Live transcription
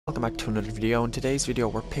Welcome back to another video. In today's video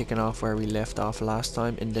we're picking off where we left off last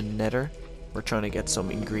time in the nether. We're trying to get some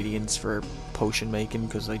ingredients for potion making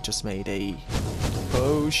because I just made a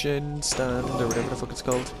potion stand or whatever the fuck it's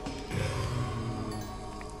called.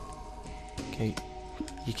 Okay,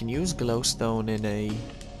 you can use glowstone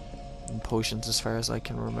in potions as far as I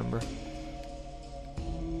can remember.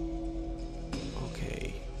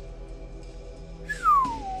 Okay.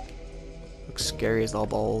 Looks scary as all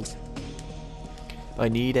balls. I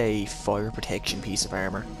need a fire protection piece of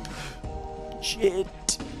armor.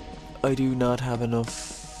 Shit! I do not have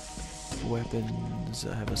enough weapons.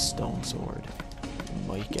 I have a stone sword.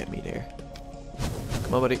 Might get me there.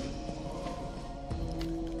 Come on, buddy.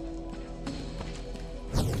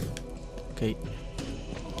 Okay.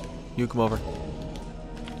 You come over.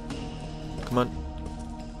 Come on.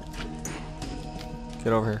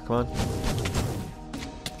 Get over here. Come on.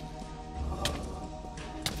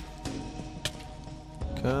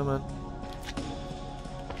 Come on.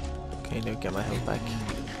 Okay, now get my health back.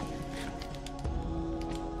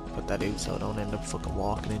 Put that out so I don't end up fucking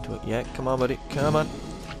walking into it. Yeah, come on, buddy. Come on.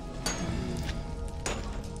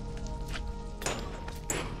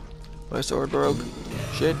 My sword broke.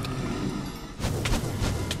 Shit.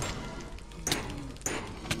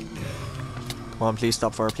 Come on, please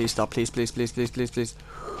stop for her. Please stop. Please, please, please, please, please, please.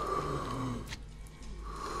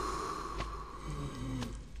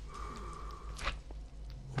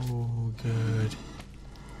 Oh, good.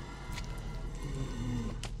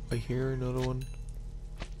 I hear another one.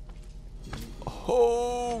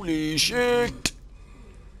 Holy shit!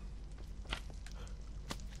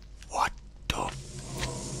 What the?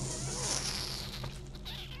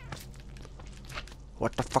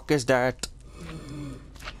 What the fuck is that?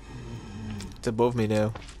 It's above me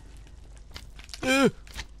now. Come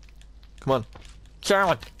on.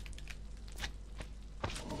 Charlotte!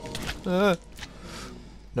 No,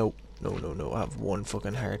 no, no, no. I have one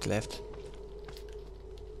fucking heart left.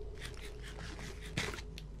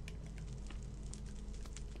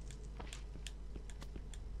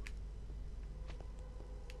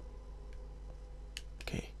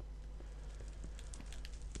 Okay.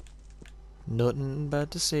 Nothing bad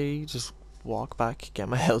to say. Just walk back, get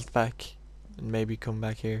my health back, and maybe come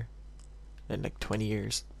back here in like 20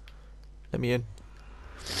 years. Let me in.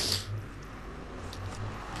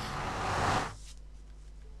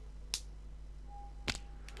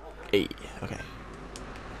 Hey, okay.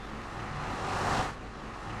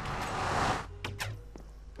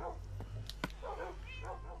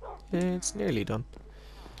 It's nearly done.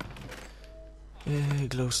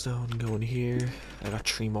 Glowstone going here. I got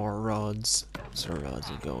 3 more rods. So rods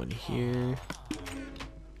will go in here.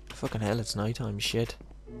 Fucking hell, it's nighttime, shit.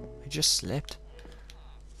 I just slept.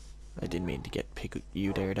 I didn't mean to pick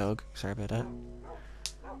you there, dog. Sorry about that.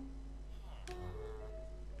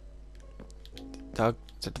 Dog,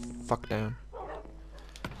 sit the fuck down.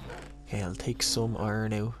 Okay, I'll take some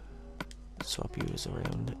iron out. Swap yous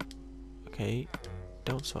around. Okay,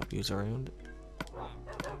 don't swap yous around.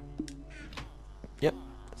 Yep,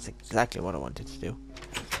 that's exactly what I wanted to do.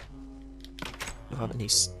 Do I have any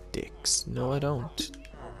sticks? No, I don't.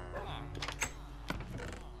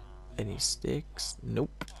 Any sticks?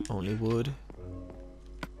 Nope, only wood.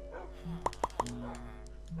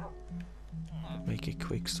 Make a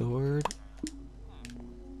quick sword.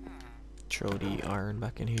 Throw the iron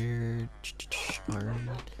back in here. Iron.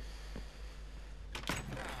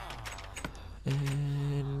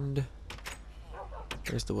 And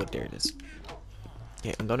where's the wood? There it is.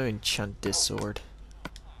 Yeah, I'm gonna enchant this sword.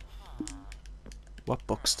 What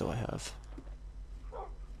books do I have?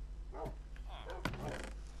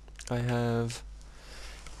 I have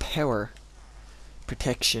power,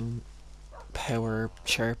 protection, power,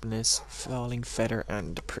 sharpness, falling feather,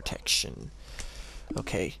 and protection.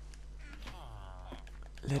 Okay.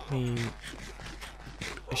 Let me...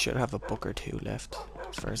 I should have a book or 2 left,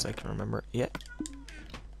 as far as I can remember. Yeah.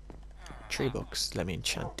 3 books. Let me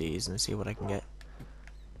enchant these and see what I can get.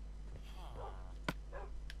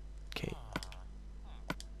 Okay.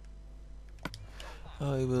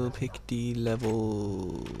 I will pick the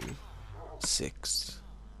level 6.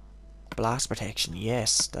 Blast protection,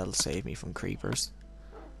 yes, that'll save me from creepers.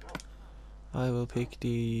 I will pick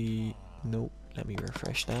the... Nope, let me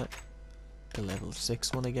refresh that. The level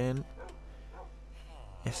 6 one again.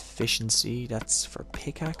 Efficiency, that's for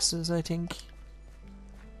pickaxes, I think.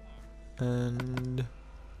 And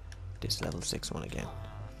this level 6 one again.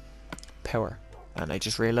 Power. And I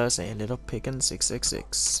just realized I ended up picking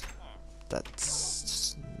 666.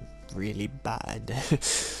 That's really bad.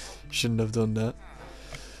 Shouldn't have done that.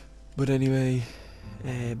 But anyway,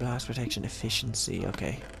 blast protection, efficiency.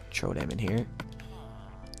 Okay, throw them in here.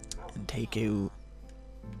 take out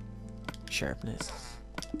sharpness.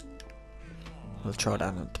 I'll throw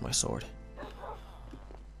that onto my sword.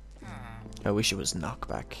 I wish it was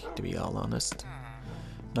knockback, to be all honest.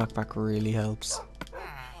 Knockback really helps.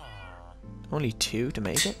 Only 2 to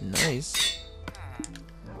make it? Nice.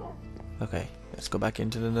 Okay, let's go back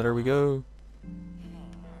into the nether we go.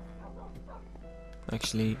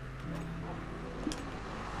 Actually,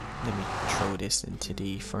 let me throw this into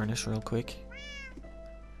the furnace real quick.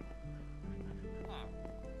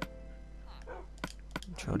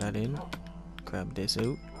 Throw that in. Grab this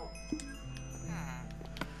out.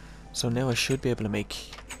 So now I should be able to make...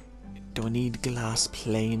 Do I need glass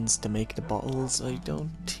planes to make the bottles? I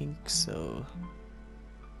don't think so.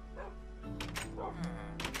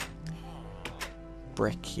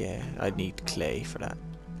 Brick, yeah. I'd need clay for that.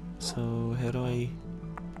 So how do I...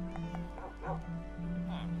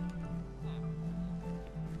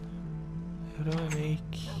 How do I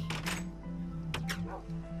make...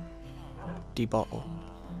 the bottle?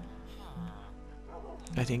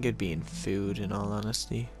 I think it'd be in food, in all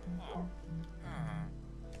honesty.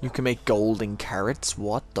 You can make golden carrots?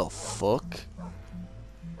 What the fuck?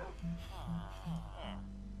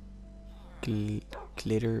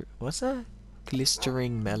 Glitter... What's that?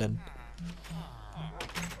 Glistering melon.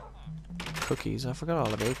 Cookies. I forgot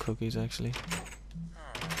all about cookies, actually.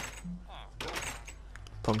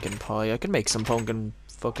 Pumpkin pie. I could make some pumpkin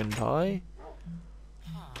fucking pie.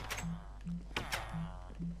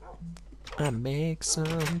 I make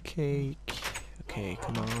some cake. Okay,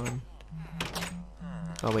 come on.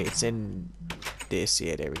 Oh wait, it's in this.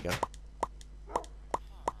 Yeah, there we go.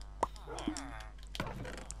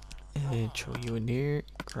 And throw you in here.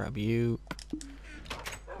 Grab you.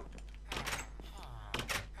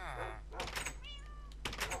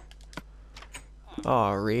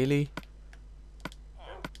 Oh, really?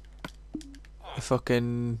 I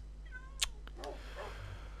fucking...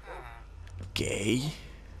 Gay?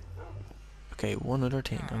 Okay, one other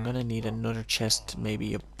thing. I'm gonna need another chest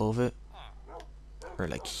maybe above it. Or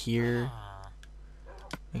like here.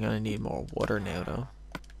 I'm gonna need more water now though.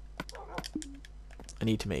 I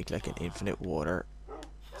need to make like an infinite water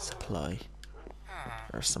supply.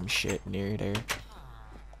 Or some shit near there.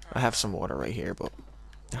 I have some water right here, but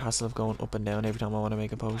the hassle of going up and down every time I want to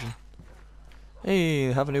make a potion. Hey,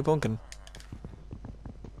 I have a new pumpkin.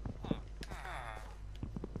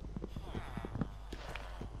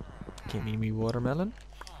 Give me watermelon.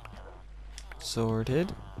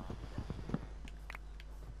 Sorted.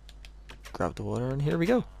 Grab the water and here we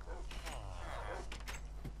go.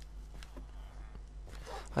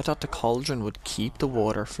 I thought the cauldron would keep the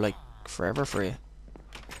water for like forever for you.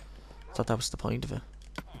 I thought that was the point of it.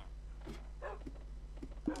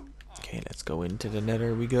 Okay, let's go into the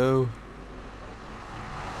nether we go.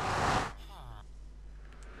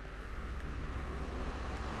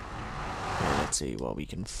 Okay, let's see what we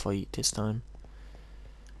can fight this time.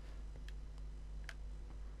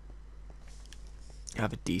 I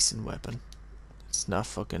have a decent weapon. It's not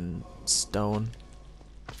fucking stone.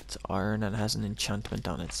 It's iron and it has an enchantment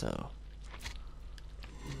on it, so...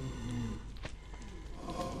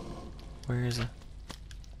 Where is it?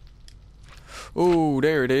 Oh,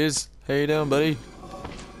 there it is. How you doing, buddy?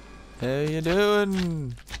 How you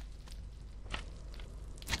doing?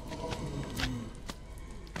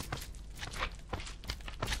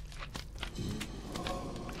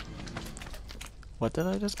 What did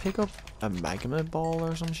I just pick up? A magma ball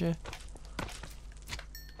or some shit?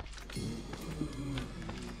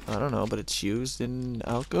 I don't know, but it's used in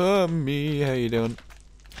alchemy. How you doing?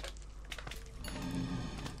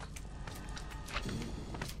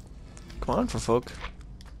 Come on, for fuck.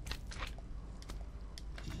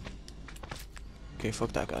 Okay,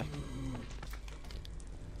 fuck that guy.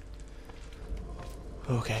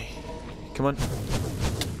 Okay. Come on.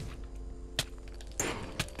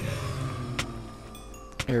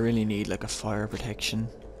 I really need like a fire protection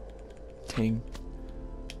thing.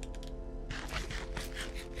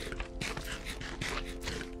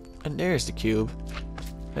 And there's the cube.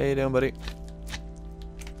 How you doing, buddy?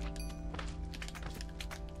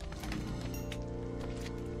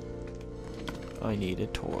 I need a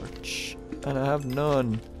torch. And I have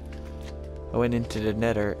none. I went into the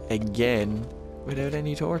nether again without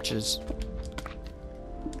any torches.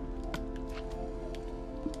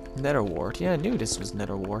 Nether wart. Yeah, I knew this was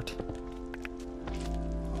nether wart.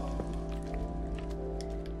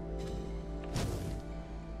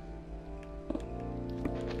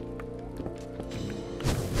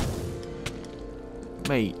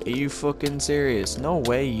 Mate, are you fucking serious? No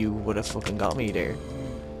way you would have fucking got me there.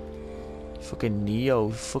 Fucking Neo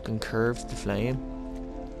fucking curved the flame.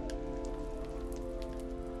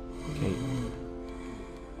 Okay,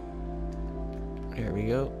 There we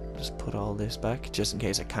go. Just put all this back, just in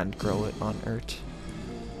case I can't grow it on Earth.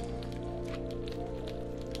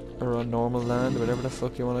 Or on normal land, whatever the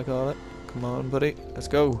fuck you want to call it. Come on, buddy. Let's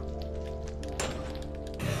go.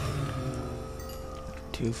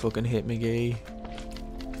 2 fucking hit McGee.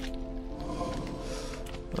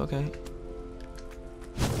 Okay.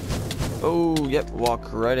 Oh, yep.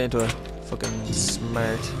 Walk right into it. Fucking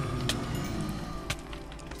smart.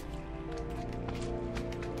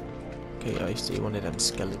 Okay, I see one of them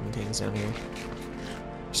skeleton things down here.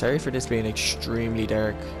 Sorry for this being extremely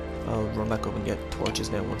dark. I'll run back up and get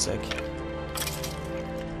torches now, 1 sec.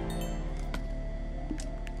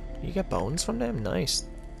 You get bones from them? Nice.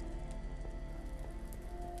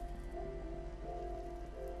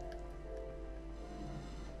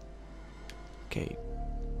 Okay.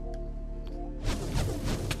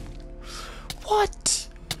 What?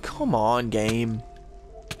 Come on, game.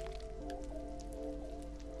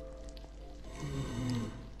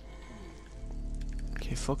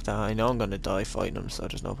 Okay, fuck that. I know I'm gonna die fighting him, so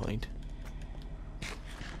there's no point.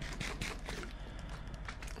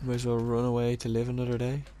 Might as well run away to live another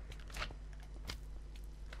day.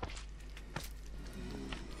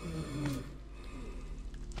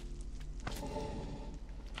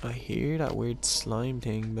 I hear that weird slime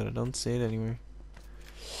thing, but I don't see it anywhere.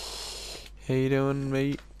 How you doing,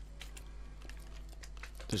 mate?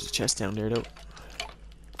 There's a chest down there, though.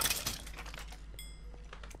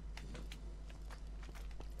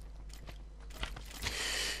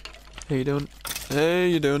 How you doing? How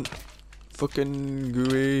you doing? Fucking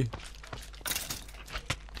gooey.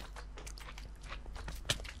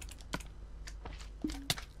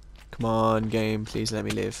 Come on, game, please let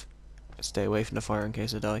me live. Stay away from the fire in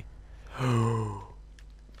case I die.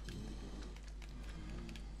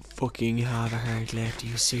 Fucking have a heart left, are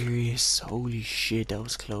you serious? Holy shit, that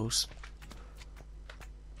was close.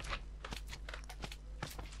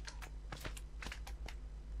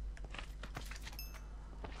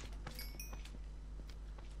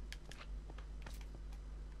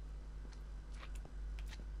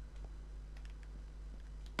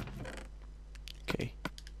 Okay.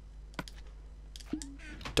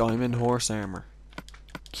 Diamond horse armor.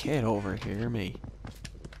 Get over here, me.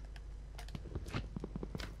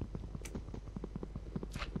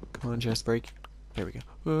 Come on, chest break. There we go.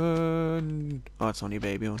 Oh, it's only a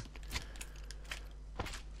baby one.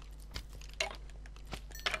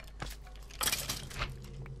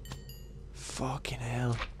 Fucking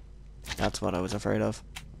hell. That's what I was afraid of.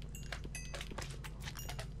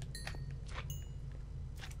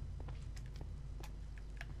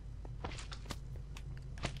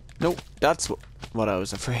 Nope, that's what I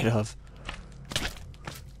was afraid of.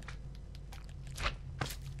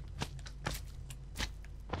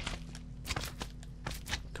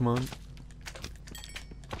 Come on.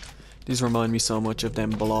 These remind me so much of them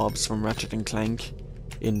blobs from Ratchet and Clank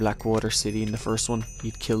in Blackwater City in the first one.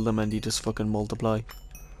 You'd kill them and they just fucking multiply.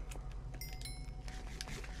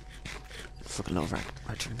 Fucking love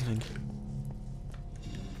Ratchet and Clank.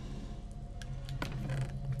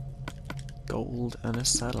 Gold and a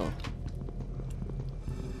saddle.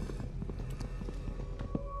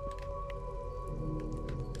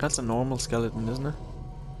 That's a normal skeleton, isn't it?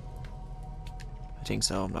 I think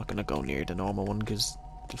so. I'm not gonna go near the normal one because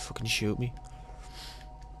they'll fucking shoot me.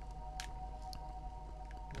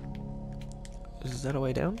 Is that a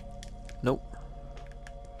way down? Nope.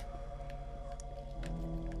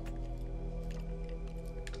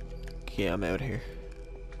 Yeah, I'm out of here.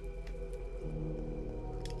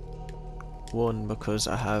 One, because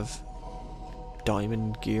I have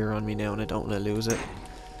diamond gear on me now and I don't want to lose it.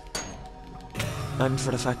 And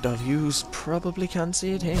for the fact that yous probably can't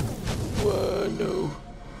see a thing. Whoa, no.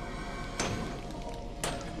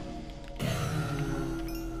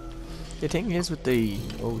 The thing is with the...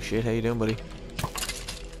 Oh shit, how you doing, buddy?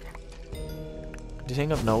 The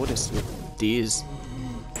thing I've noticed with these...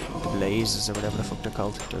 the blazes or whatever the fuck they're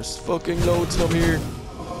called. There's fucking loads of them here.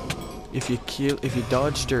 If you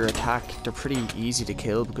dodge their attack, they're pretty easy to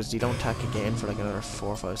kill because they don't attack again for like another 4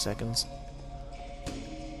 or 5 seconds.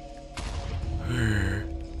 How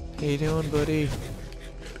you doing, buddy?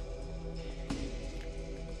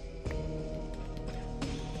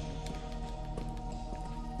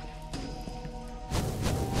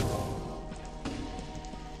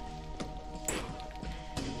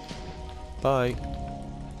 Bye.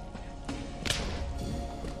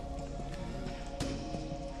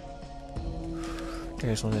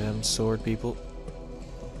 There's one of them sword people.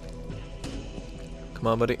 Come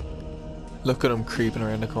on, buddy. Look at him creeping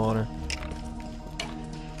around the corner.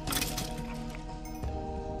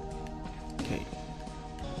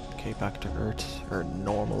 Okay, back to Earth, or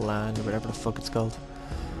normal land, or whatever the fuck it's called.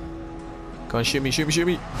 Go on, shoot me, shoot me, shoot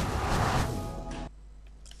me!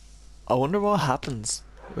 I wonder what happens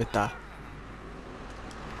with that.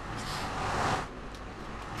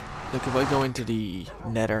 Like, if I go into the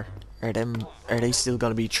Nether, are they still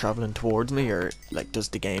gonna be traveling towards me, or like does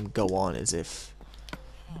the game go on as if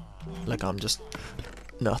like I'm just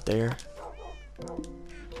not there?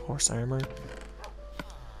 Horse armor.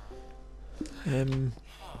 I'm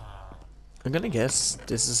gonna guess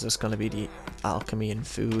this is just gonna be the alchemy and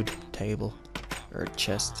food table or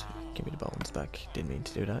chest. Give me the bones back. Didn't mean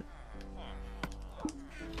to do that.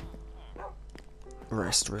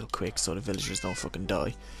 Rest real quick so the villagers don't fucking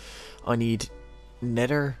die. I need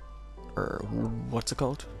nether, or what's it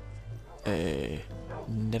called?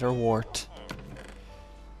 Nether wart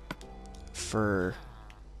for.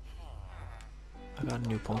 I got a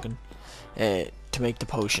new pumpkin. To make the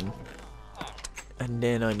potion, and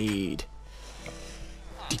then I need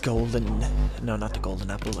the golden. No, not the golden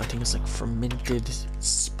apple. I think it's like fermented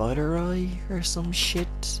spider eye or some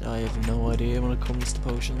shit. I have no idea when it comes to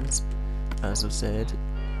potions. As I've said.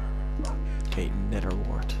 Okay, nether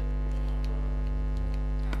wart.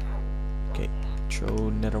 Okay, throw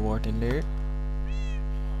nether wart in there.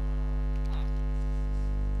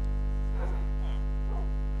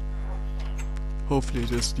 Hopefully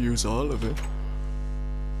just use all of it.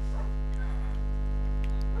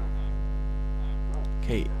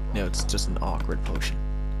 Okay, now it's just an awkward potion.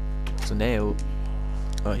 So now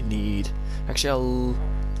I need. Actually,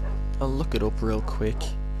 I'll look it up real quick.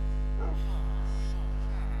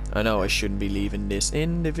 I know I shouldn't be leaving this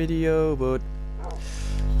in the video, but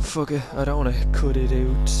fuck it, I don't want to cut it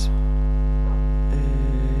out.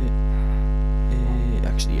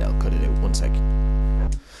 Actually, yeah, I'll cut it out. 1 sec.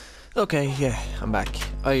 Okay, yeah, I'm back.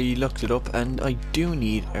 I looked it up, and I do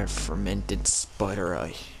need a fermented spider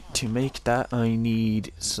eye. To make that, I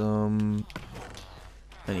need some.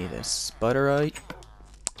 I need a spider eye.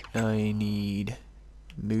 I need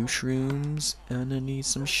mushrooms, and I need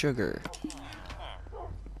some sugar.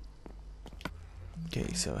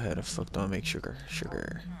 Okay, so how the fuck do I make sugar?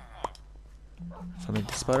 Sugar.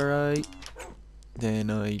 Fermented spider eye. Then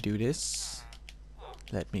I do this.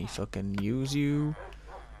 Let me fucking use you.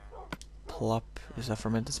 Plop. Is that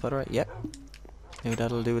fermented spider eye? Yep. Now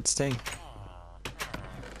that'll do its thing.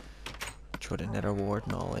 Throw the nether wart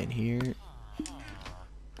and all in here.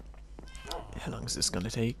 How long is this gonna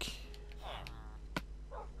take?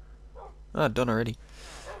 Ah, done already.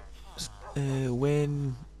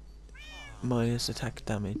 When minus attack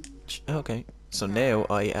damage. Okay, so now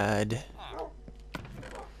I add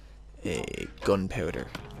a gunpowder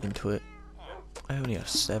into it. I only have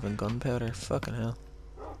 7 gunpowder. Fucking hell.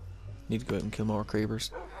 Need to go out and kill more creepers.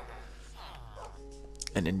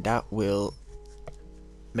 And then that will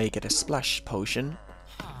make it a splash potion.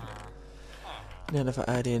 And then if I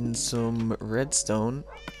add in some redstone,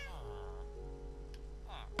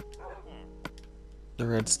 the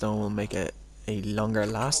redstone will make it a longer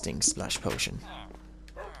lasting splash potion.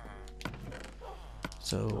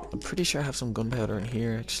 So I'm pretty sure I have some gunpowder in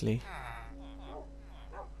here actually.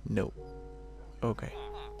 No. Okay.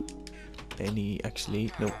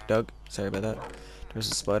 Nope, Doug, sorry about that. There's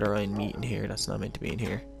a spider eye meat in here that's not meant to be in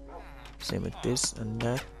here. Same with this and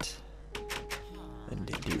that. And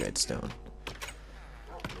the redstone.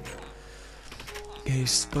 Okay,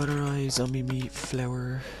 spider eye, zombie meat,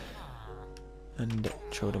 flour. And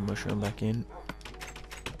throw the mushroom back in.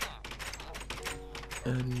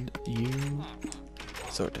 And you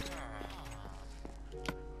sorted.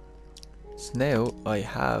 So now I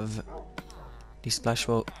have the Splash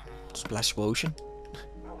Ocean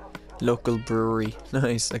local brewery.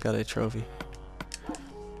 Nice, I got a trophy.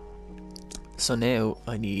 So now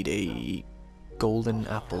I need a golden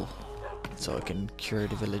apple so I can cure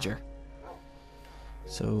the villager.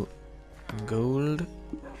 So gold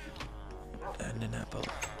and an apple.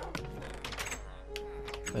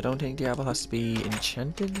 I don't think the apple has to be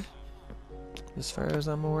enchanted as far as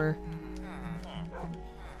I'm aware.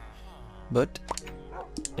 But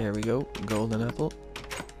there we go, golden apple.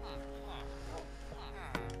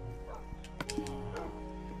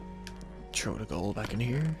 Throw the gold back in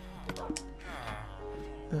here.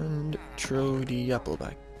 And throw the apple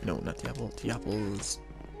back. No, not the apple. The apples.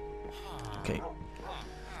 Okay.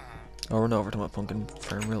 I'll run over to my pumpkin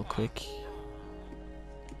farm real quick.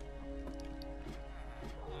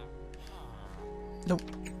 Nope.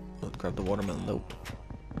 I'll grab the watermelon. Nope.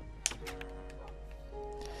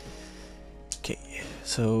 Okay.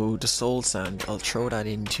 So the soul sand, I'll throw that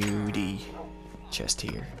into the chest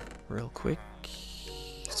here real quick.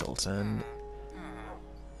 Soul sand.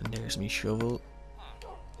 And there's me shovel.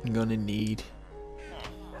 I'm gonna need...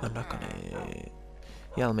 I'm not gonna...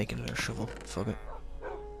 Yeah, I'll make another shovel. Fuck it.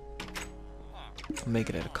 I'll make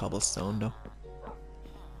it out of cobblestone though.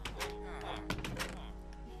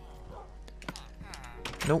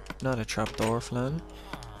 Nope, not a trapdoor, Flan.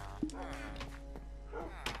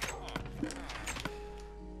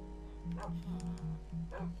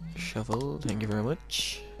 Shovel, thank you very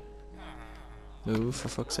much. Move, for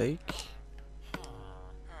fuck's sake.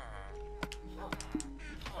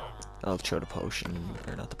 I'll throw the potion,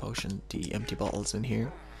 or not the potion, the empty bottles in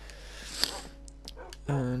here.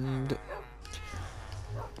 And...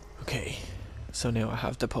 okay, so now I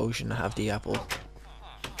have the potion, I have the apple.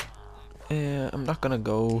 I'm not gonna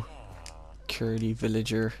go cure the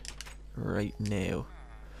villager right now.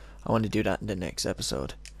 I want to do that in the next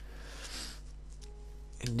episode.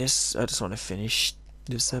 In this, I just want to finish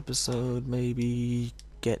this episode, maybe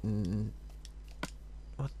getting...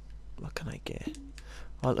 What can I get?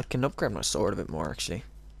 Well, I can upgrade my sword a bit more, actually.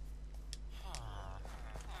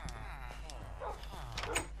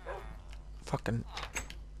 Fucking...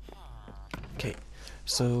 okay,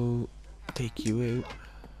 so... take you out.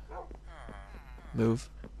 Move.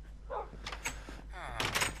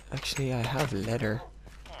 Actually, I have leather.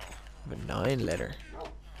 I have 9 leather.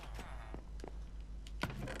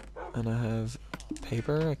 And I have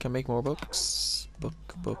paper. I can make more books.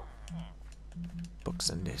 Books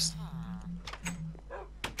and this.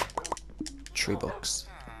 3 books.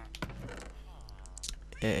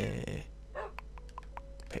 Paper.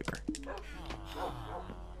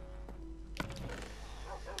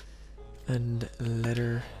 And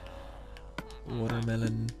leather.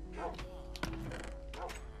 Watermelon.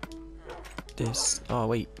 This. Oh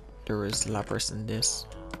wait, there is lapis in this.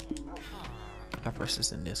 Lapis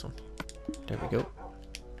is in this one. There we go.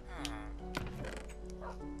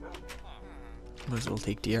 Might as well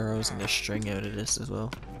take the arrows and the string out of this as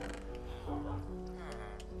well.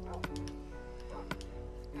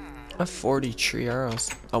 I have 43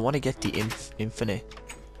 arrows. I want to get the infinite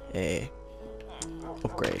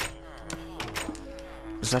upgrade.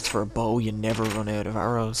 Because that's for a bow, you never run out of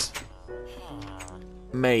arrows.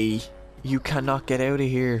 May, you cannot get out of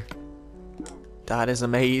here. That is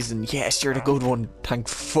amazing. Yes, you're the good one. Thank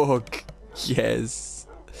fuck. Yes.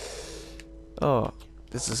 Oh,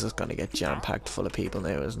 this is just gonna get jam-packed full of people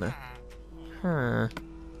now, isn't it? Huh.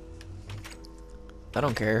 I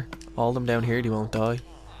don't care. All of them down here, they won't die.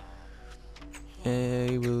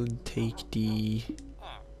 I will take the...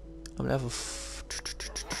 I'm level...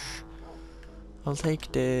 I'll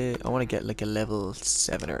take the... I want to get like a level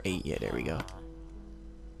 7 or 8. Yeah, there we go.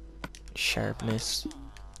 Sharpness.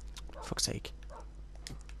 Fuck's sake.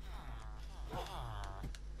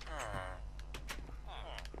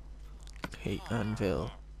 Okay, anvil.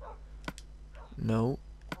 No.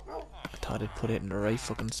 I thought I'd put it in the right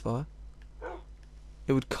fucking spot.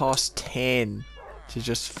 It would cost 10 to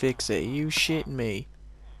just fix it. Are you shitting me?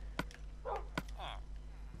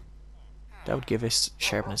 That would give us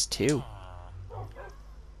sharpness 2.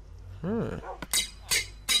 Now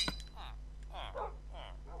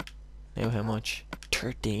how much?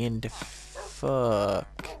 13. The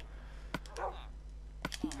fuck.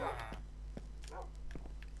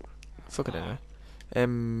 Fuck it anyway.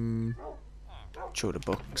 Show the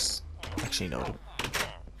books. Actually no.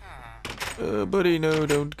 Buddy, no,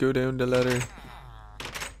 don't go down the ladder.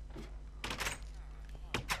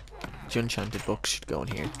 The enchanted books should go in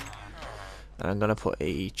here. And I'm gonna put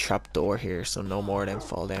a trapdoor here so no more of them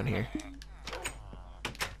fall down here.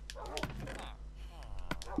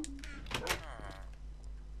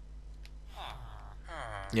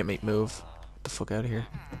 Yeah, mate, move. Get the fuck out of here.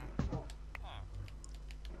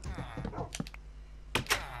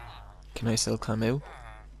 Can I still climb out?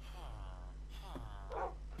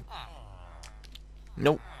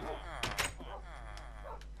 Nope.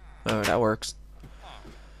 Oh, that works.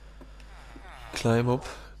 Climb up,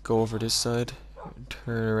 go over this side,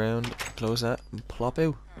 turn around, close that, and plop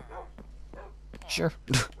out. Sure.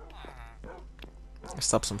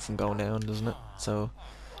 Stops them from going down, doesn't it? So,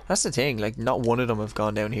 that's the thing, like, not one of them have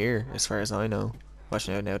gone down here, as far as I know. Watch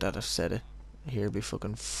now that I've said it. Here be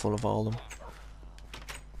fucking full of all of them.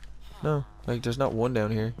 No, like, there's not one down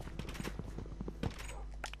here.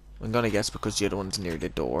 I'm gonna guess because the other one's near the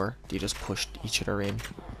door, they just pushed each other in.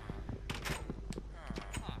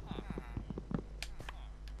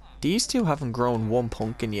 These two haven't grown one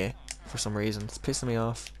pumpkin yet, for some reason. It's pissing me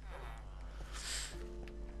off.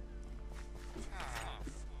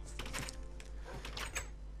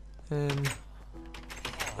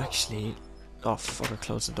 Actually, oh fuck, I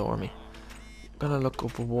closed the door on me. I'm gonna look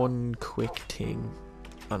up one quick thing.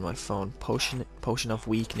 on my phone. Potion of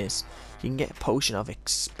weakness. You can get a potion of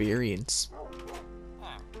experience.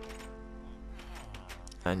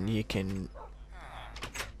 And you can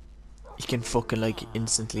fucking like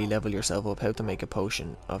instantly level yourself up. How to make a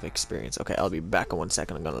potion of experience. Okay, I'll be back in 1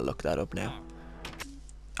 second. I'm gonna look that up now.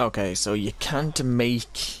 Okay, so you can't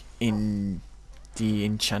make in the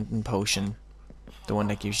enchanting potion, the one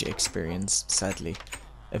that gives you experience, sadly.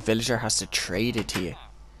 A villager has to trade it to you.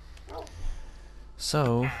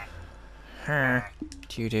 So,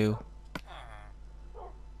 do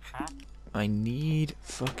I need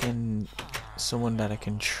fucking someone that I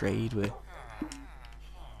can trade with.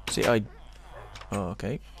 See, oh,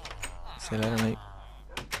 okay. See you later, mate.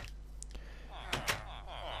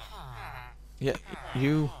 Yeah,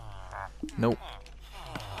 you. Nope.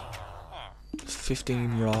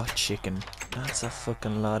 15 raw chicken. That's a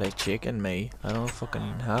fucking lot of chicken, mate. I don't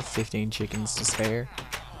fucking have 15 chickens to spare.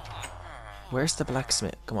 Where's the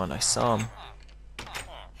blacksmith? Come on, I saw him.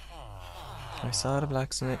 I saw the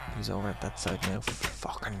blacksmith. He's over at that side now.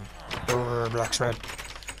 Fucking blacksmith.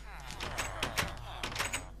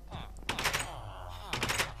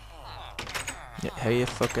 Yeah, how you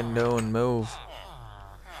fucking doing? Move.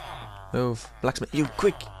 Move. Blacksmith, you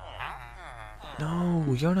quick! No,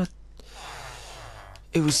 you're not.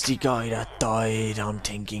 It was the guy that died I'm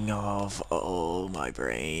thinking of. Oh, my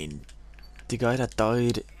brain. The guy that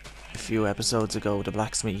died a few episodes ago, the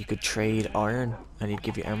blacksmith, you could trade iron and he'd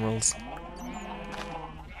give you emeralds.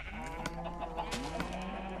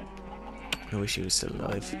 I wish he was still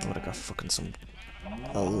alive. I would have got fucking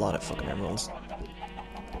a lot of fucking emeralds.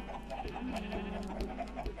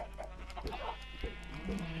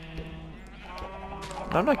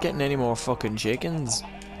 I'm not getting any more fucking chickens.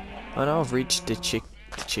 I know I've reached the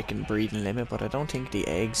chicken breeding limit, but I don't think the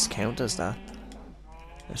eggs count as that,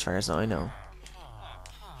 as far as I know.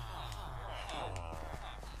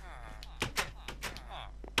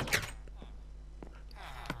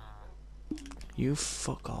 You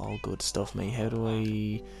fuck all good stuff, mate. How do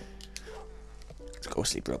I... Let's go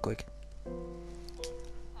sleep real quick.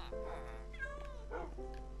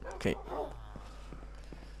 Okay.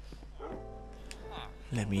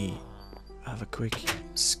 Let me have a quick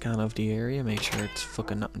scan of the area, make sure it's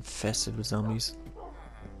fucking not infested with zombies.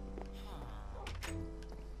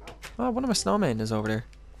 Oh, one of my snowmen is over there.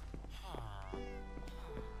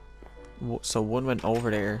 So one went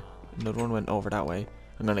over there, another one went over that way.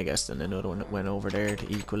 I'm gonna guess then another one went over there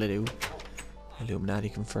to equal it out. Illuminati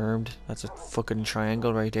confirmed. That's a fucking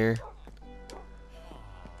triangle right there.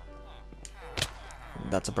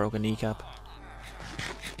 That's a broken kneecap.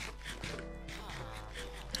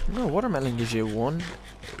 No, watermelon gives you one.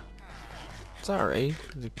 It's alright.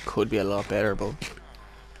 It could be a lot better, but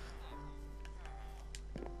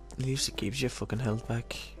at least it gives you fucking health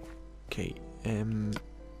back. Okay, come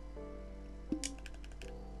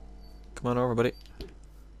on over, buddy.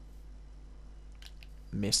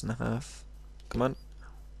 Miss and a half. Come on.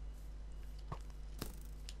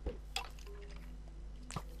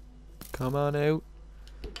 Come on out.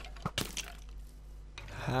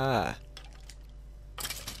 Ha.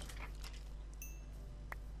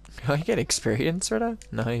 I get experience for that?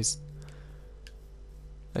 Nice.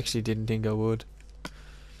 Actually didn't think I would.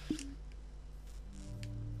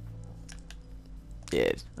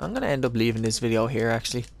 Yeah, I'm gonna end up leaving this video here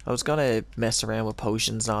actually. I was gonna mess around with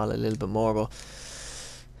potions and all a little bit more, but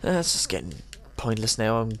it's just getting pointless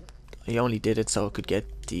now. I only did it so I could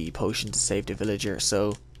get the potion to save the villager.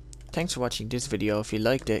 So thanks for watching this video. If you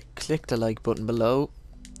liked it, click the like button below,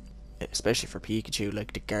 especially for Pikachu,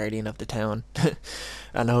 like the guardian of the town.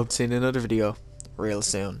 And I hope to see you in another video real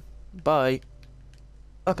soon. Bye.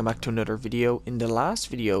 Welcome back to another video. In the last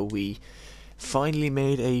video we finally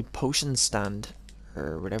made a potion stand,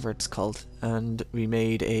 or whatever it's called, and we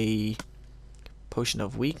made a potion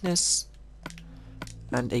of weakness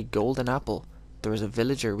and a golden apple. There was a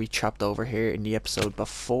villager we trapped over here in the episode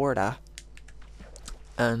before that,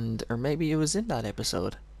 and or maybe it was in that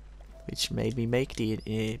episode, which made me make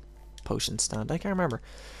the potion stand. I can't remember,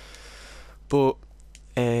 but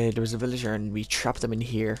there was a villager and we trapped him in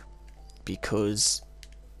here because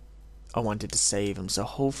I wanted to save him. So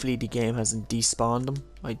hopefully the game hasn't despawned him.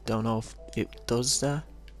 I don't know if it does that,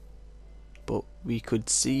 but we could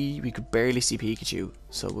barely see Pikachu,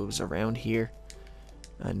 so it was around here,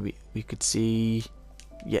 and we could see,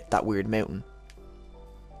 yeah, that weird mountain.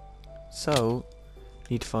 So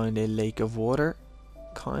need to find a lake of water,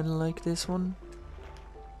 kind of like this one.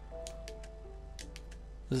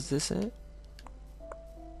 Is this it?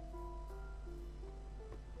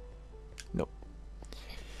 Nope.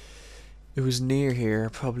 It was near here. I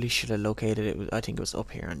probably should have located it. I think it was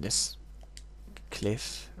up here on this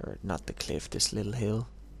cliff, or not the cliff, this little hill.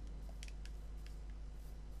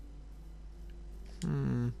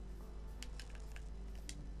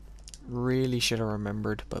 Really should have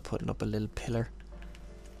remembered by putting up a little pillar.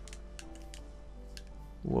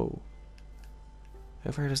 Whoa.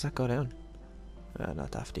 How far does that go down?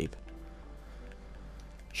 Not that deep.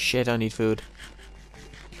 Shit, I need food.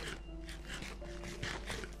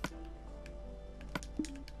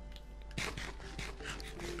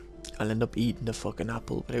 I'll end up eating the fucking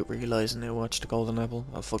apple without realising I watched the golden apple.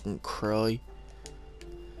 I'll fucking cry.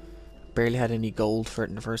 Barely had any gold for it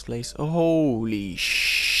in the first place. Oh, holy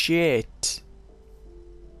shit.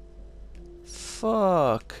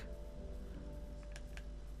 Fuck.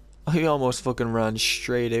 I almost fucking ran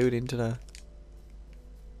straight out into that.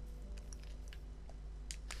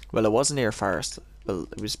 Well, it wasn't near a forest. Well,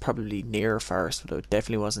 it was probably near a forest, but it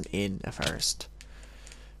definitely wasn't in a forest.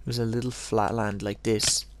 It was a little flat land like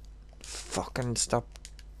this. Fucking stop.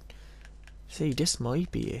 See, this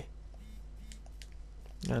might be it.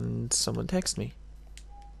 And someone text me.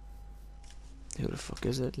 Who the fuck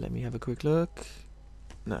is it? Let me have a quick look.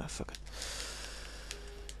 Nah, fuck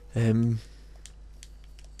it.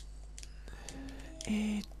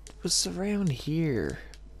 It was around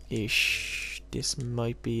here-ish. This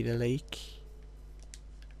might be the lake.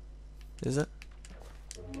 Is it?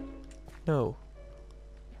 No.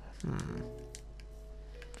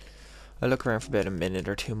 I'll look around for about a minute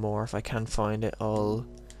or two more. If I can't find it, I'll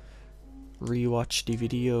rewatch the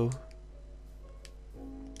video.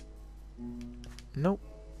 Nope.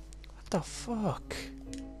 What the fuck?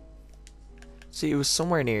 See, it was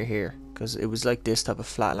somewhere near here, because it was like this type of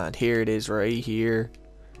flatland. Here it is, right here.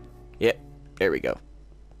 Yep, there we go.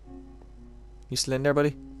 You still in there,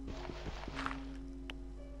 buddy?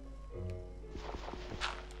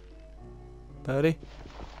 Buddy?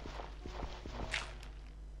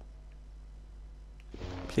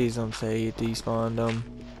 Please don't say you despawned them.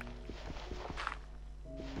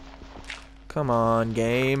 Come on,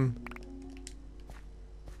 game.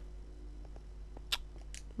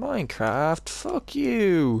 Minecraft, fuck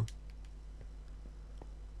you.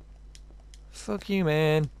 Fuck you,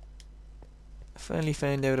 man. I finally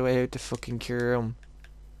found out a way how to fucking cure him.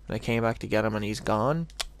 And I came back to get him and he's gone.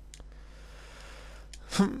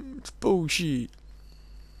 It's bullshit.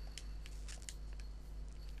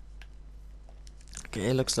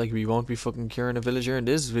 Okay, looks like we won't be fucking curing a villager in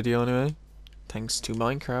this video anyway. Thanks to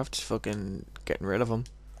Minecraft fucking getting rid of him.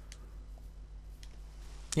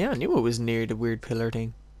 Yeah, I knew it was near the weird pillar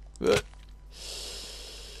thing. Ugh.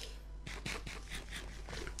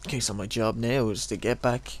 Okay, so my job now is to get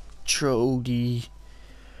back, throw the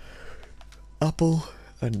apple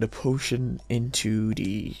and the potion into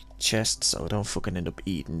the chest so I don't fucking end up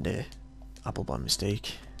eating the apple by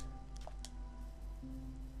mistake.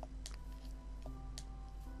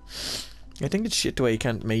 I think it's shit the way you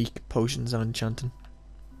can't make potions on enchanting.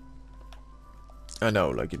 I know,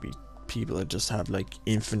 like, it'd be people that just have like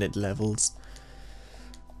infinite levels,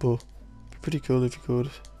 but it'd be pretty cool if you could.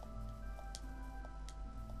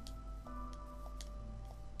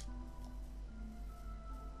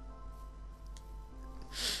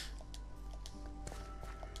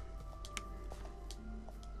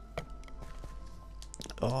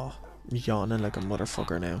 Oh, I'm yawning like a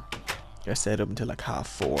motherfucker now. I stayed up until like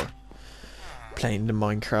 4:30 playing the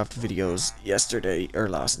Minecraft videos yesterday or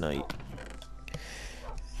last night.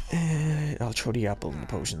 I'll throw the apple and the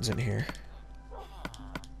potions in here.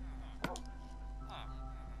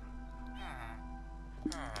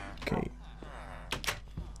 Okay.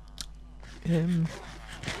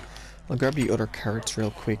 I'll grab the other carrots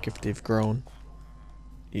real quick if they've grown.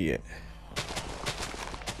 Yeah.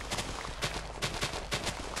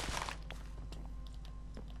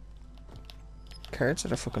 Carrots are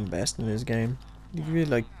the fucking best in this game. You give you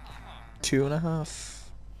like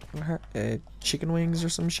 2.5 chicken wings or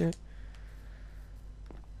some shit.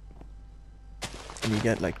 And you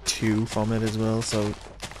get like 2 from it as well, so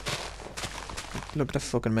look at the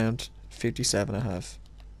fucking amount. 57.5.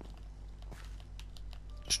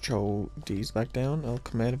 Just throw these back down. I'll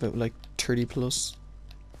come out about like 30 plus.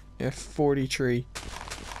 Yeah, 43.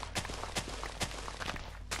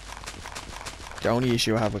 The only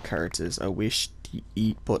issue I have with carrots is I wish the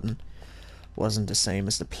eat button wasn't the same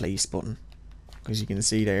as the place button, because you can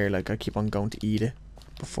see there, like, I keep on going to eat it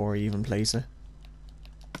before I even place it.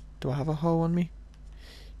 Do I have a hoe on me?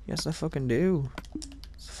 Yes, I fucking do.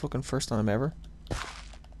 It's the fucking first time ever.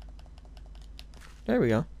 There we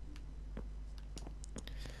go.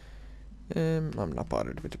 I'm not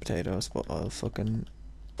bothered with the potatoes, but I'll fucking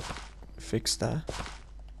fix that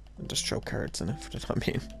and just throw carrots in it for the time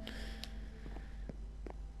being.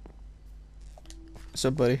 What's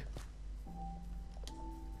up, buddy?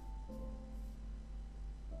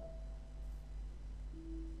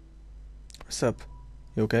 What's up?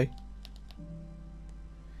 You okay?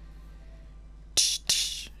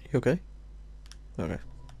 You okay? Okay.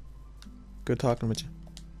 Good talking with you.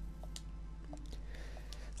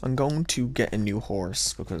 I'm going to get a new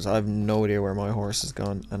horse because I have no idea where my horse has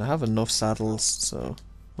gone, and I have enough saddles, so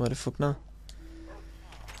why the fuck not?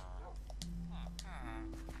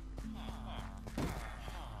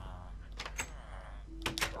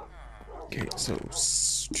 Okay, so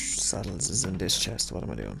saddles is in this chest. What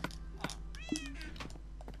am I doing?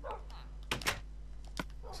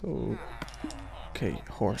 So, okay,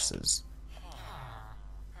 horses.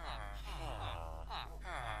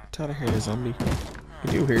 Thought I heard a zombie.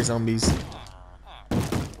 I do hear zombies.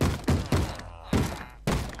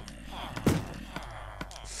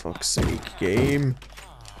 Fuck's sake, game.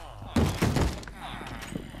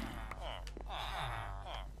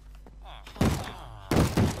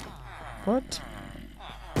 What?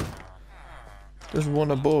 There's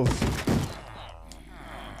one above.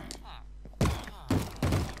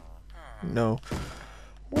 No.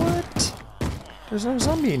 What? There's no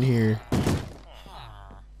zombie in here.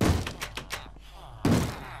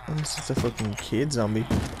 Unless it's a fucking kid zombie.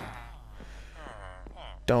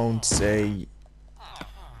 Don't say.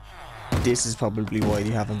 This is probably why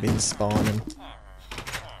they haven't been spawning.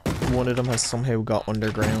 One of them has somehow got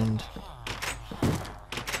underground.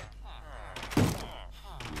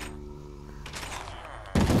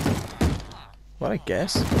 What I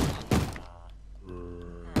guess.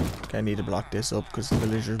 Okay, I need to block this up because the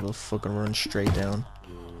villagers will fucking run straight down.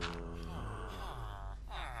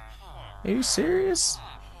 Are you serious?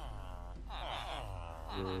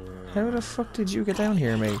 How the fuck did you get down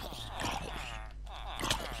here, mate?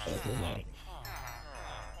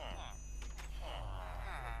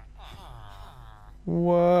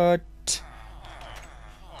 What?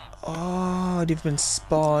 Oh, they've been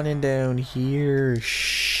spawning down here.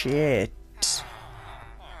 Shit.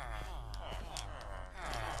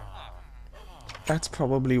 That's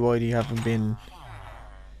probably why they haven't been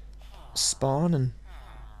spawning.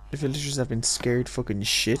 The villagers have been scared fucking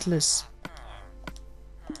shitless.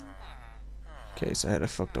 Okay, so how the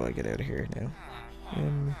fuck do I get out of here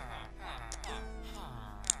now?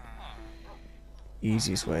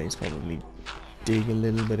 Easiest way is probably dig a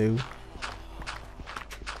little bit out.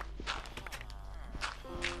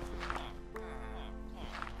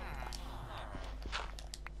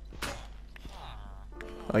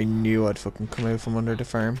 I knew I'd fucking come out from under the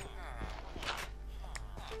farm.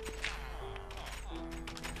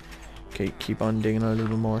 Okay, keep on digging a little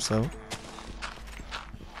bit more so.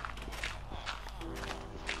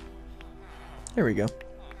 There we go.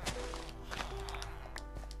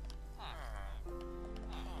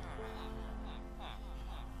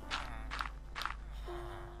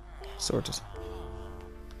 Sorted.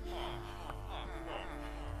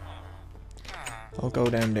 I'll go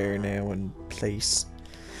down there now and place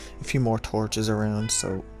a few more torches around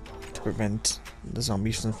so to prevent the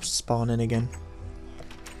zombies from spawning again.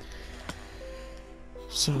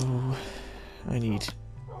 So I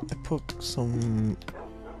put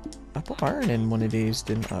iron in one of these,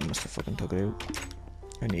 didn't I? I must have fucking took it out.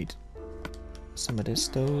 I need some of this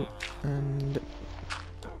though, and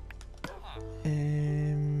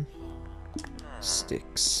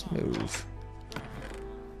sticks, move.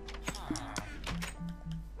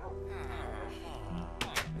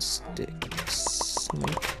 Sticks,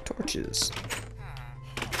 make torches.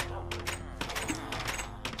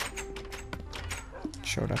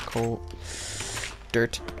 Show that coal.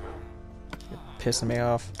 Dirt. You're pissing me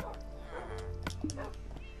off.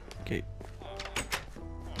 Okay.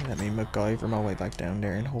 Let me MacGyver my way back down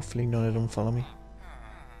there and hopefully none of them follow me.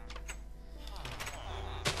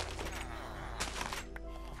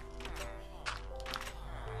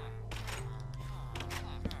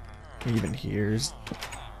 Even here's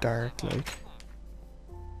dark, like.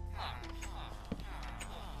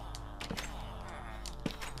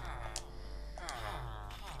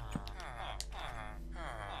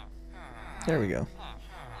 There we go.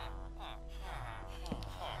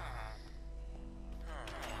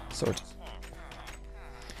 Sorted.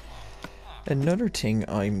 Another thing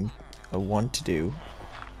I want to do,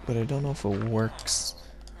 but I don't know if it works.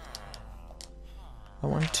 I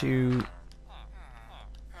want to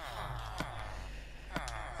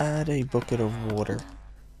add a bucket of water.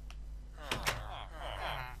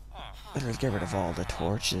 But I'll get rid of all the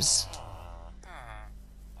torches.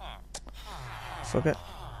 Fuck it.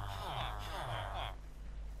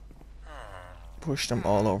 Push them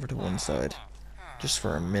all over to one side. Just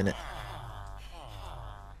for a minute.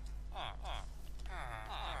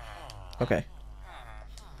 Okay.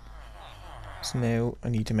 So now I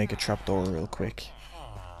need to make a trapdoor real quick.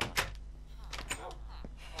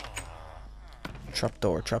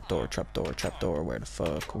 Trapdoor, trapdoor, trapdoor, trapdoor. Where the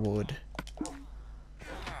fuck would?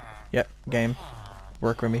 Yep, game.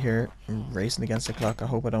 Work with me here. I'm racing against the clock. I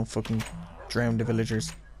hope I don't fucking drown the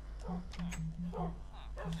villagers.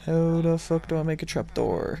 How the fuck do I make a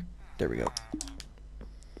trapdoor? There we go.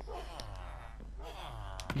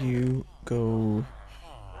 You go.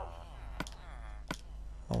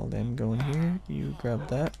 All them go in here. You grab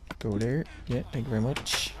that. Go there. Yeah, thank you very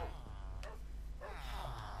much.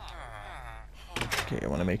 Okay, I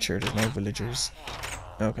want to make sure there's no villagers.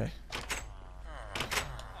 Okay.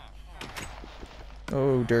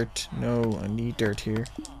 Oh, dirt. No, I need dirt here.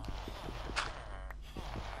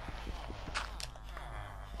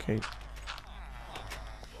 Okay.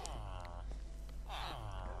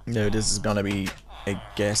 No, this is gonna be a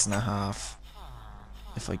guess and a half.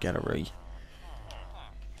 If I get it right.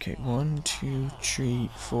 Okay, 1, 2, 3,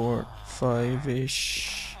 4,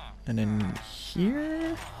 5-ish. And then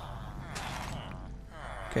here?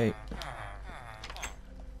 Okay.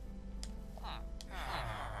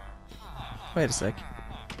 Wait a sec.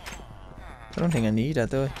 I don't think I need that,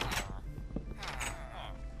 do I?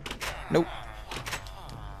 Nope.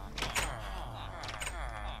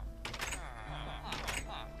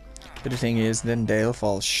 But the thing is, then they'll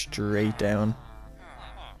fall straight down.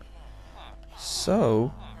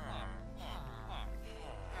 So...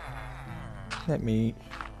 let me...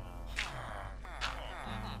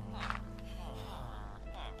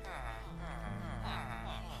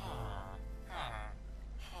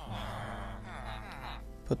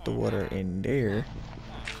 put the water in there.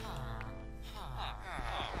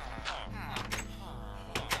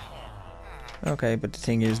 Okay, but the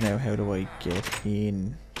thing is now, how do I get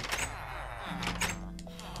in?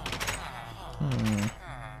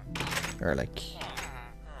 Or like...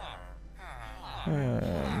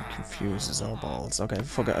 I'm confused as all balls. Okay,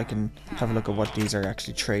 fuck it, I can have a look at what these are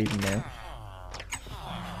actually trading now.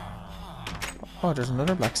 Oh, there's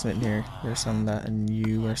another blacksmith in here. You're selling that and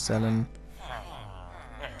you are selling...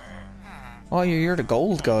 oh, you're the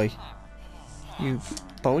gold guy.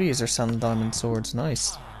 Both of yous are selling diamond swords,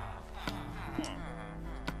 nice.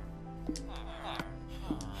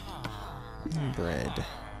 Bread.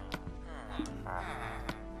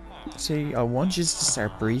 See, I want you to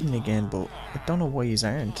start breeding again, but I don't know why yous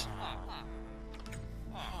aren't.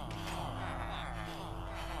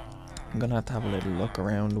 I'm gonna have to have a little look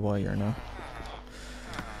around why you're not.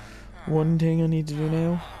 One thing I need to do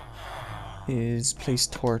now is place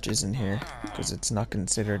torches in here, because it's not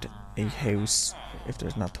considered a house if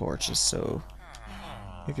there's not torches, so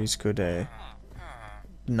if you could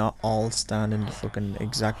not all stand in the fucking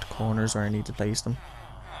exact corners where I need to place them,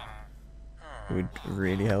 it would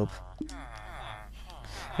really help.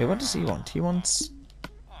 Hey, what does he want? He wants...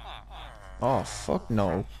 oh, fuck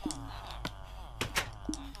no.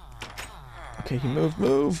 Okay, he moved,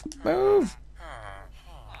 move!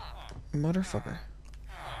 Motherfucker.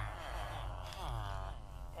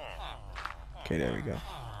 Okay, there we go.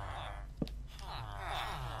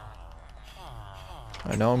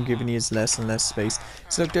 I know I'm giving you less and less space.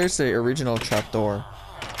 So look, there's the original trapdoor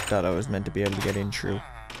that I was meant to be able to get in through.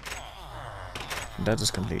 And that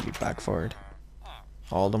just completely backfired.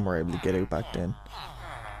 All of them were able to get out back then.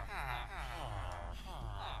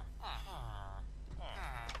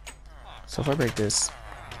 So if I break this...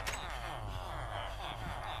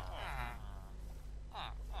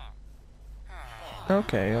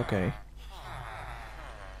 okay, okay.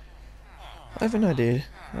 I have an idea.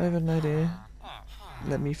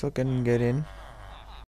 Let me fucking get in.